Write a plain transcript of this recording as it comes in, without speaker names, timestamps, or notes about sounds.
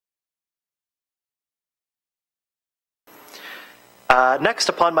Next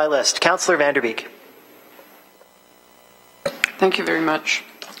upon my list, Councillor Vanderbeek. Thank you very much.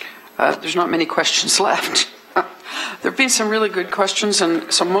 There's not many questions left. There have been some really good questions,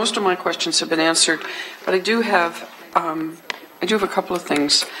 and so most of my questions have been answered. But I do have a couple of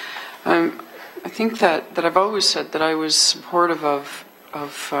things. I think that I've always said that I was supportive of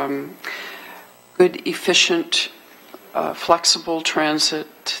good, efficient, flexible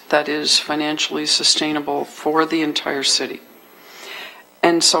transit that is financially sustainable for the entire city.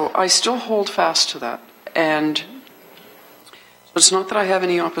 And so I still hold fast to that. And it's not that I have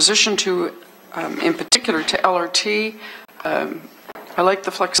any opposition to, in particular, to LRT. I like the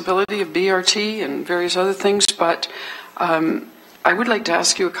flexibility of BRT and various other things, but I would like to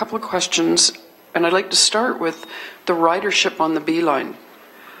ask you a couple of questions, and I'd like to start with the ridership on the B line.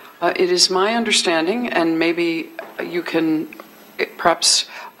 It is my understanding, and maybe you can, perhaps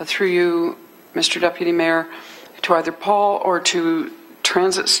through you, Mr. Deputy Mayor, to either Paul or to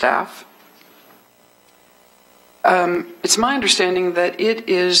transit staff, it's my understanding that it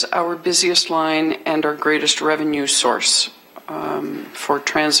is our busiest line and our greatest revenue source for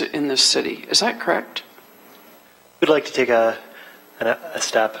transit in this city. Is that correct? Would like to take a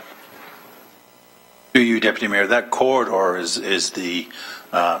step. To you, Deputy Mayor, that corridor is as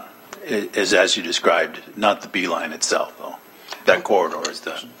you described, not the B line itself, though. That corridor is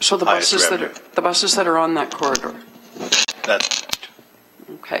the so the buses that are on that corridor. That's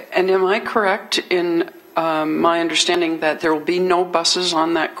okay. And am I correct in my understanding that there will be no buses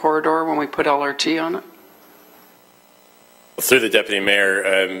on that corridor when we put LRT on it? Through the Deputy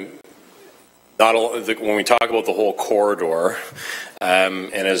Mayor, when we talk about the whole corridor,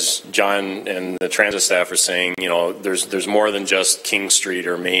 and as John and the transit staff are saying, you know, there's more than just King Street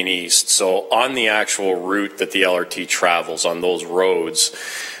or Main East. So on the actual route that the LRT travels on those roads,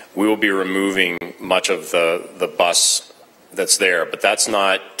 we will be removing much of the bus that's there, but that's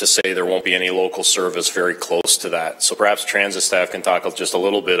not to say there won't be any local service very close to that. So perhaps transit staff can talk just a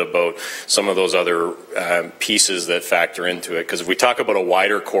little bit about some of those other pieces that factor into it. Because if we talk about a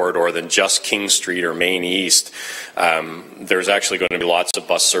wider corridor than just King Street or Main East, there's actually going to be lots of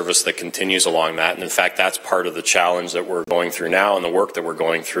bus service that continues along that. And in fact, that's part of the challenge that we're going through now and the work that we're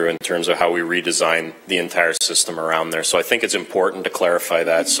going through in terms of how we redesign the entire system around there. So I think it's important to clarify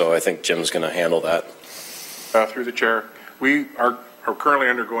that. So I think Jim's going to handle that. Through the chair. We are currently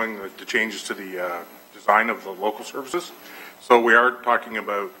undergoing the changes to the design of the local services. So we are talking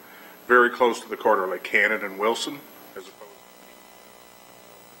about very close to the corridor, like Canada and Wilson, as opposed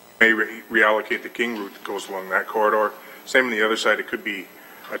to, we may reallocate the King route that goes along that corridor. Same on the other side, it could be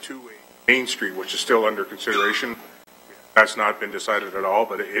a two-way Main Street, which is still under consideration. That's not been decided at all,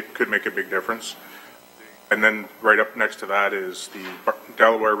 but it could make a big difference. And then right up next to that is the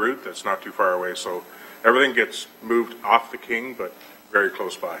Delaware route that's not too far away. So everything gets moved off the King, but very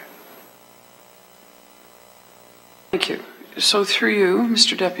close by. Thank you. So through you,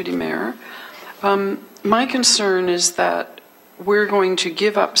 Mr. Deputy Mayor, my concern is that we're going to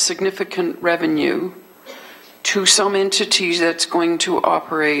give up significant revenue to some entity that's going to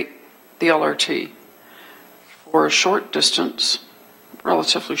operate the LRT for a short distance,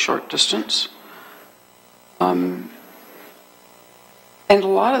 relatively short distance. And a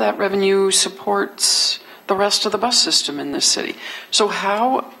lot of that revenue supports the rest of the bus system in this city. So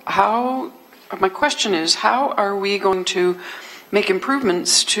my question is, how are we going to make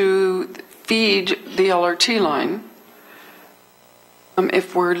improvements to feed the LRT line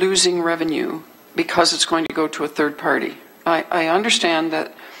if we're losing revenue because it's going to go to a third party? I understand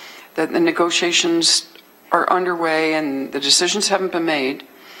that the negotiations are underway and the decisions haven't been made,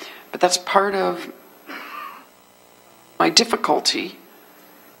 but that's part of my difficulty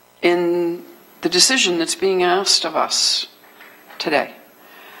in the decision that's being asked of us today.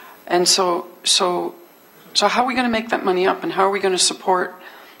 And so how are we going to make that money up, and how are we going to support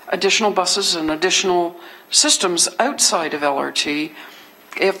additional buses and additional systems outside of LRT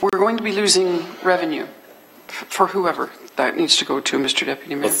if we're going to be losing revenue for whoever that needs to go to, Mr.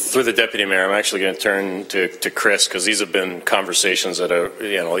 Deputy Mayor? Well, through the Deputy Mayor, I'm actually going to turn to Chris, because these have been conversations that are,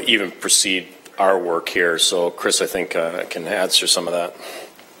 even precede our work here. So Chris, I think, can answer some of that.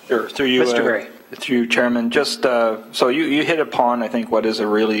 Sure. Through you, Mr. Gray. Through you, Chairman. Just so you hit upon, I think, what is a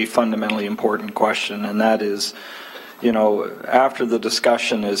really fundamentally important question, and that is, after the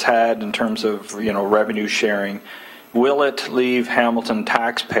discussion is had in terms of revenue sharing, will it leave Hamilton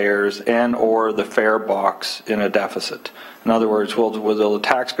taxpayers and or the fare box in a deficit? In other words, will the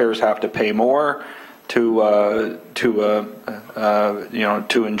taxpayers have to pay more to enjoy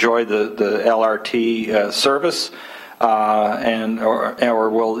the LRT service? or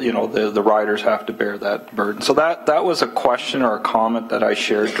will, you know, the riders have to bear that burden? So that was a question or a comment that I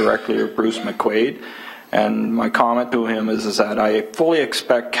shared directly with Bruce McQuaid, and my comment to him is that I fully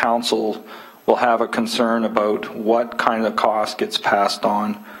expect council will have a concern about what kind of cost gets passed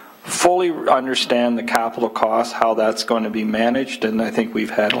on, fully understand the capital costs, how that's going to be managed, and I think we've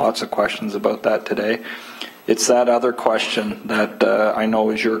had lots of questions about that today. It's that other question that I know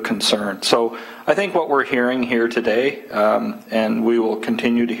is your concern. So I think what we're hearing here today, and we will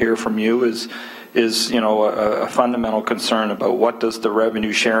continue to hear from you, is you know, a fundamental concern about what does the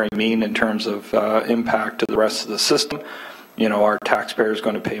revenue sharing mean in terms of impact to the rest of the system. You know, are taxpayers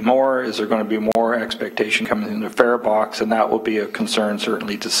going to pay more? Is there going to be more expectation coming in the fare box? And that will be a concern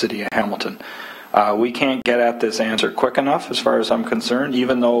certainly to City of Hamilton. We can't get at this answer quick enough as far as I'm concerned,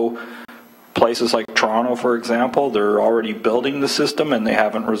 even though places like Toronto, for example, they're already building the system and they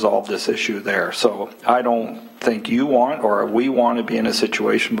haven't resolved this issue there. So I don't think you want, or we want to be in a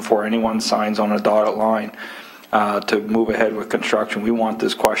situation before anyone signs on a dotted line to move ahead with construction. We want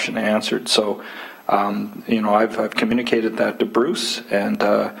this question answered. So, you know, I've communicated that to Bruce, and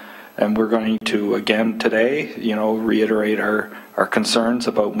we're going to, again today, you know, reiterate our concerns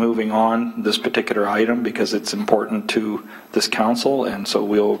about moving on this particular item because it's important to this council, and so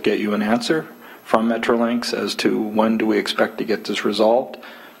we'll get you an answer from Metrolinx as to when do we expect to get this resolved,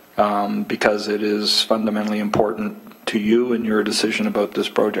 because it is fundamentally important to you and your decision about this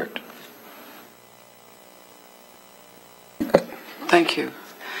project. Thank you.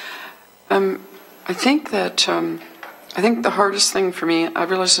 I think that I think the hardest thing for me, I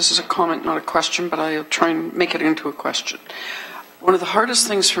realize this is a comment, not a question, but I'll try and make it into a question. One of the hardest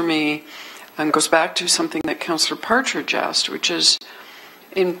things for me, and goes back to something that Councillor Partridge asked, which is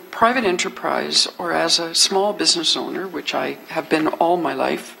in private enterprise or as a small business owner, which I have been all my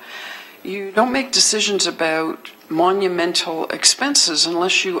life, you don't make decisions about monumental expenses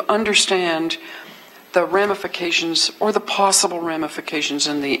unless you understand the ramifications or the possible ramifications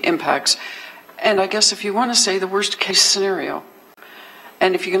and the impacts. And I guess if you want to say the worst case scenario,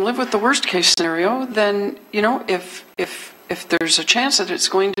 and if you can live with the worst case scenario, then, you know, if there's a chance that it's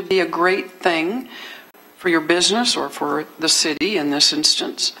going to be a great thing for your business or for the city in this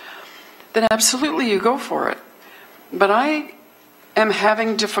instance, then absolutely you go for it. But I am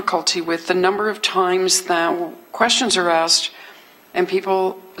having difficulty with the number of times that questions are asked and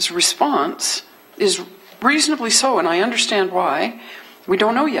people's response is reasonably so, and I understand why. We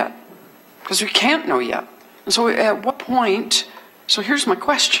don't know yet, because we can't know yet. And so at what point, so here's my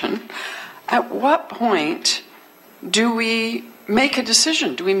question, at what point do we make a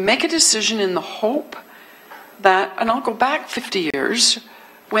decision? Do we make a decision in the hope that, and I'll go back 50 years,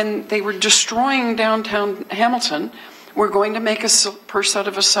 when they were destroying downtown Hamilton, we're going to make a purse out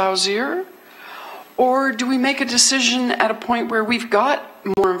of a sow's ear? Or do we make a decision at a point where we've got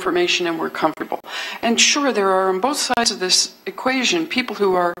more information and we're comfortable? And sure, there are on both sides of this equation people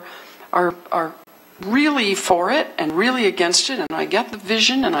who are really for it and really against it, and I get the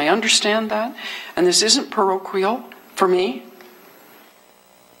vision and I understand that, and this isn't parochial for me.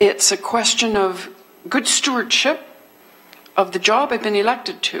 It's a question of good stewardship of the job I've been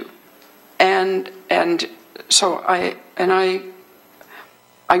elected to, and so I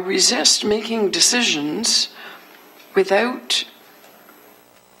resist making decisions without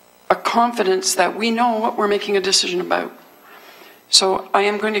a confidence that we know what we're making a decision about. So I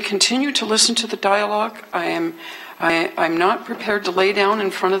am going to continue to listen to the dialogue. I'm not prepared to lay down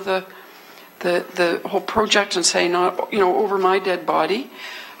in front of the whole project and say, not, you know, over my dead body.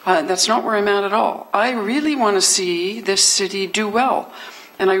 That's not where I'm at all. I really want to see this city do well,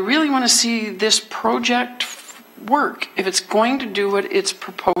 and I really want to see this project work if it's going to do what it's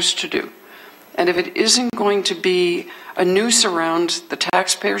proposed to do, and if it isn't going to be a noose around the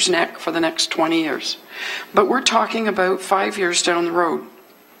taxpayer's neck for the next 20 years. But we're talking about 5 years down the road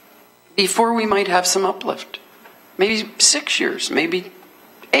before we might have some uplift. Maybe 6 years, maybe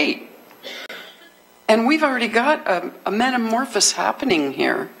 8. And we've already got a metamorphosis happening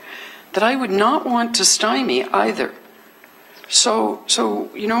here that I would not want to stymie either. So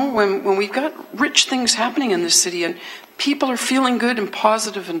you know, when we've got rich things happening in this city and people are feeling good and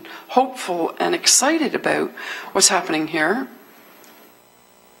positive and hopeful and excited about what's happening here,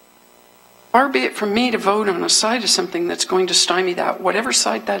 far be it from me to vote on a side of something that's going to stymie that, whatever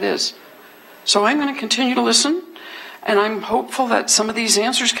side that is. So I'm going to continue to listen, and I'm hopeful that some of these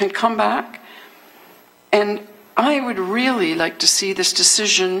answers can come back. And I would really like to see this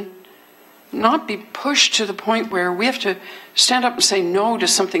decision not be pushed to the point where we have to stand up and say no to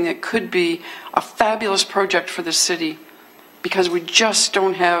something that could be a fabulous project for the city because we just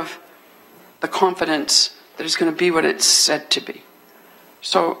don't have the confidence that is going to be what it's said to be.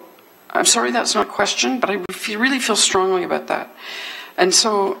 So I'm sorry that's not a question, but I really feel strongly about that. And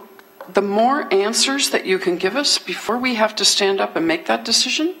so the more answers that you can give us before we have to stand up and make that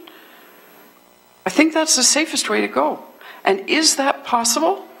decision, I think that's the safest way to go. And is that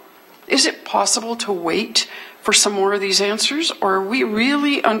possible? Is it possible to wait for some more of these answers? Or are we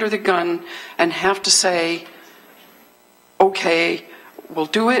really under the gun and have to say, okay, we'll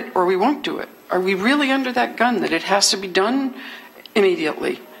do it or we won't do it? Are we really under that gun that it has to be done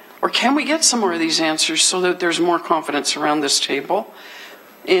immediately? Or can we get some more of these answers so that there's more confidence around this table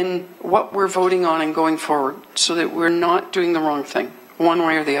in what we're voting on and going forward so that we're not doing the wrong thing, one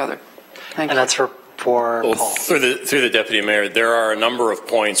way or the other? Thank you. And that's for Well, Paul. through the Deputy Mayor, there are a number of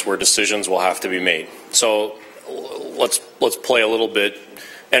points where decisions will have to be made. So let's play a little bit,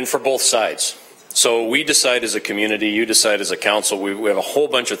 and for both sides. So we decide as a community, you decide as a council, we have a whole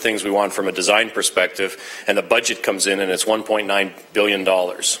bunch of things we want from a design perspective, and the budget comes in and it's $1.9 billion.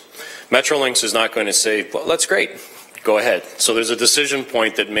 Metrolinx is not going to say, well, that's great, go ahead. So there's a decision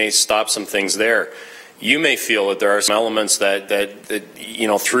point that may stop some things there. You may feel that there are some elements that you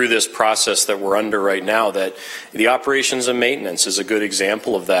know, through this process that we're under right now, that the operations and maintenance is a good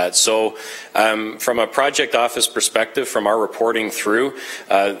example of that. So from a project office perspective, from our reporting through,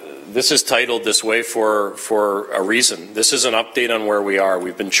 this is titled this way for a reason. This is an update on where we are.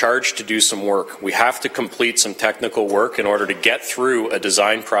 We've been charged to do some work. We have to complete some technical work in order to get through a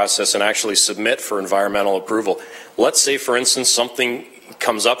design process and actually submit for environmental approval. Let's say, for instance, something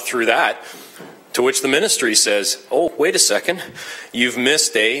comes up through that, to which the ministry says, oh, wait a second, you've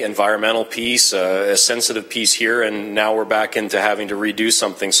missed a environmental piece, a sensitive piece here, and now we're back into having to redo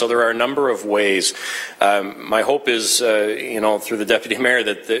something. So there are a number of ways. My hope is, you know, through the Deputy Mayor,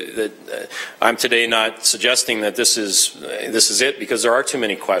 that I'm today not suggesting that this is it, because there are too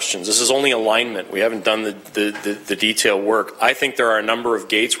many questions. This is only alignment. We haven't done the detailed work. I think there are a number of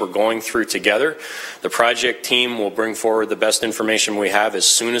gates we're going through together. The project team will bring forward the best information we have as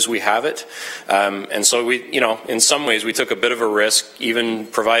soon as we have it. And so we, you know, in some ways we took a bit of a risk even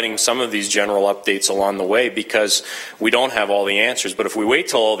providing some of these general updates along the way, because we don't have all the answers. But if we wait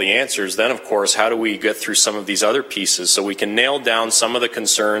till all the answers, then of course, how do we get through some of these other pieces so we can nail down some of the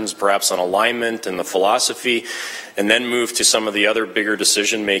concerns, perhaps on alignment and the philosophy, and then move to some of the other bigger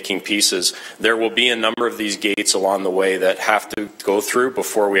decision-making pieces. There will be a number of these gates along the way that have to go through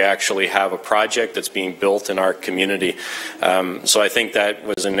before we actually have a project that's being built in our community. So I think that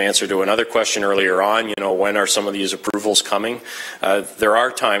was an answer to another question earlier on, you know, when are some of these approvals coming? There are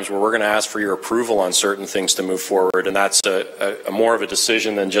times where we're going to ask for your approval on certain things to move forward, and that's a more of a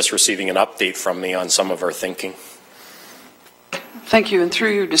decision than just receiving an update from me on some of our thinking. Thank you, and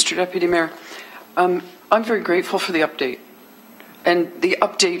through you, Mr. Deputy Mayor. I'm very grateful for the update, and the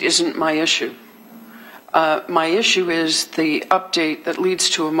update isn't my issue. My issue is the update that leads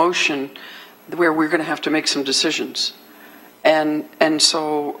to a motion where we're going to have to make some decisions, and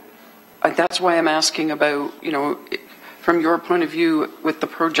so that's why I'm asking about, you know, from your point of view with the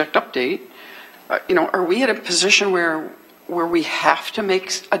project update, you know, are we at a position where we have to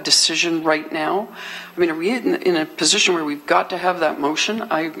make a decision right now? I mean, are we in a position where we've got to have that motion?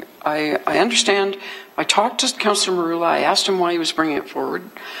 I understand. I talked to Councillor Marula. I asked him why he was bringing it forward.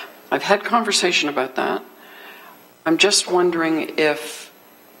 I've had conversation about that. I'm just wondering if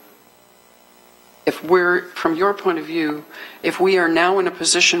we're, from your point of view, if we are now in a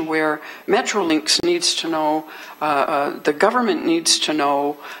position where Metrolinx needs to know, the government needs to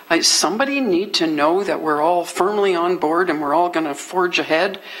know, somebody need to know that we're all firmly on board and we're all going to forge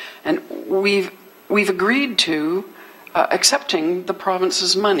ahead. And we've agreed to accepting the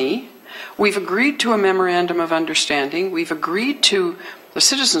province's money. We've agreed to a memorandum of understanding. We've agreed to the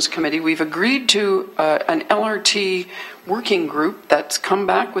Citizens Committee. We've agreed to an LRT working group that's come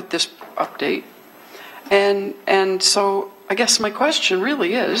back with this update. And so I guess my question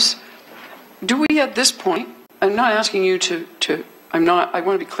really is, do we at this point, I'm not asking you I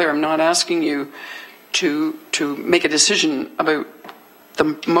want to be clear, I'm not asking you to make a decision about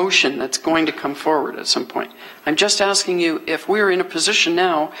the motion that's going to come forward at some point. I'm just asking you if we're in a position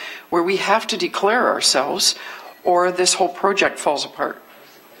now where we have to declare ourselves or this whole project falls apart.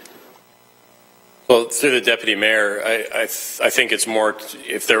 Well, through the Deputy Mayor, I think it's more,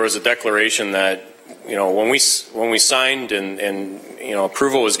 if there was a declaration that when we signed and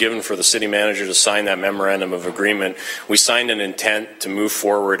approval was given for the city manager to sign that memorandum of agreement, we signed an intent to move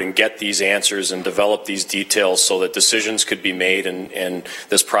forward and get these answers and develop these details so that decisions could be made and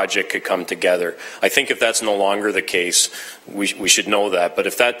this project could come together. I think if that's no longer the case, we should know that. But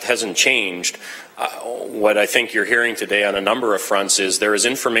if that hasn't changed, what I think you're hearing today on a number of fronts is there is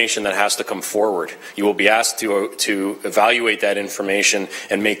information that has to come forward. You will be asked to evaluate that information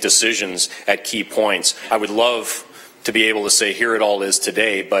and make decisions at key points. I would love to be able to say here it all is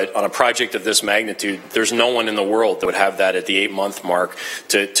today, but on a project of this magnitude, there's no one in the world that would have that at the 8-month mark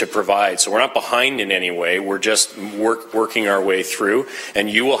to provide. So we're not behind in any way. We're just working our way through, and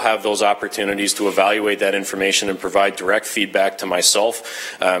you will have those opportunities to evaluate that information and provide direct feedback to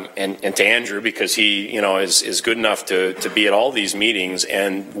myself and to Andrew, because he is good enough to be at all these meetings,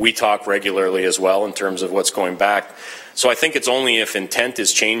 and we talk regularly as well in terms of what's going back. So I think it's only if intent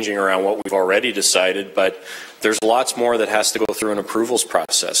is changing around what we've already decided, but there's lots more that has to go through an approvals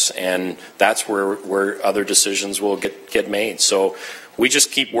process, and that's where other decisions will get made. So we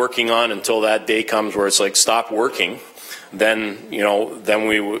just keep working on until that day comes where it's like, stop working. Then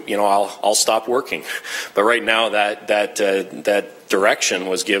I'll stop working. But right now that direction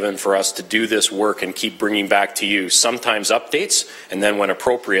was given for us to do this work and keep bringing back to you, sometimes updates, and then when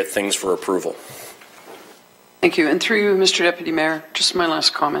appropriate, things for approval. Thank you. And through you, Mr. Deputy Mayor, just my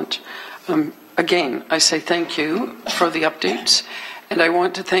last comment. Again, I say thank you for the updates, and I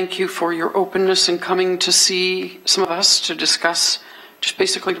want to thank you for your openness in coming to see some of us to discuss, just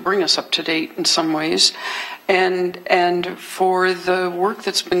basically to bring us up to date in some ways, and for the work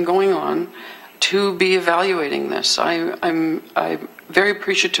that's been going on to be evaluating this. I'm very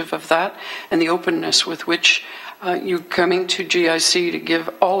appreciative of that and the openness with which you're coming to GIC to give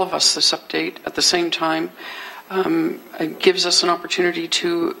all of us this update at the same time. It gives us an opportunity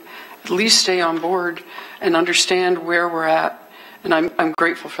to at least stay on board and understand where we're at, and I'm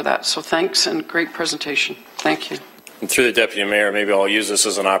grateful for that. So thanks, and great presentation. Thank you. And through the Deputy Mayor, maybe I'll use this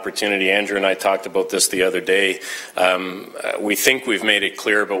as an opportunity. Andrew and I talked about this the other day. We think we've made it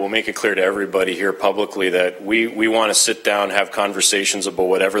clear, but we'll make it clear to everybody here publicly that we want to sit down, have conversations about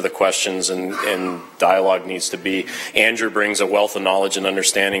whatever the questions and dialogue needs to be. Andrew brings a wealth of knowledge and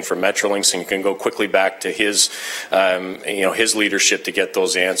understanding for Metrolinx and can go quickly back to his leadership to get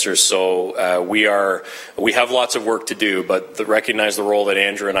those answers. So we have lots of work to do, but recognize the role that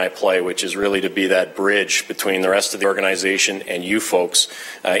Andrew and I play, which is really to be that bridge between the rest of the organization and you folks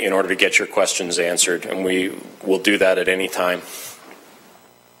in order to get your questions answered, and we will do that at any time.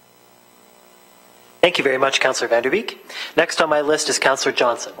 Thank you very much, Councillor Vanderbeek. Next on my list is Councillor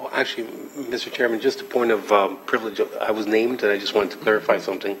Johnson. Well, actually, Mr. Chairman, just a point of privilege. I was named, and I just wanted to clarify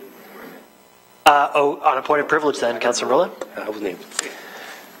something. On a point of privilege then, Councillor Rowland? I was named.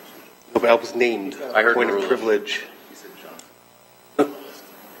 No, but I was named. I heard point of privilege. He said John.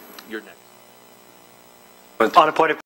 You're next. On a point of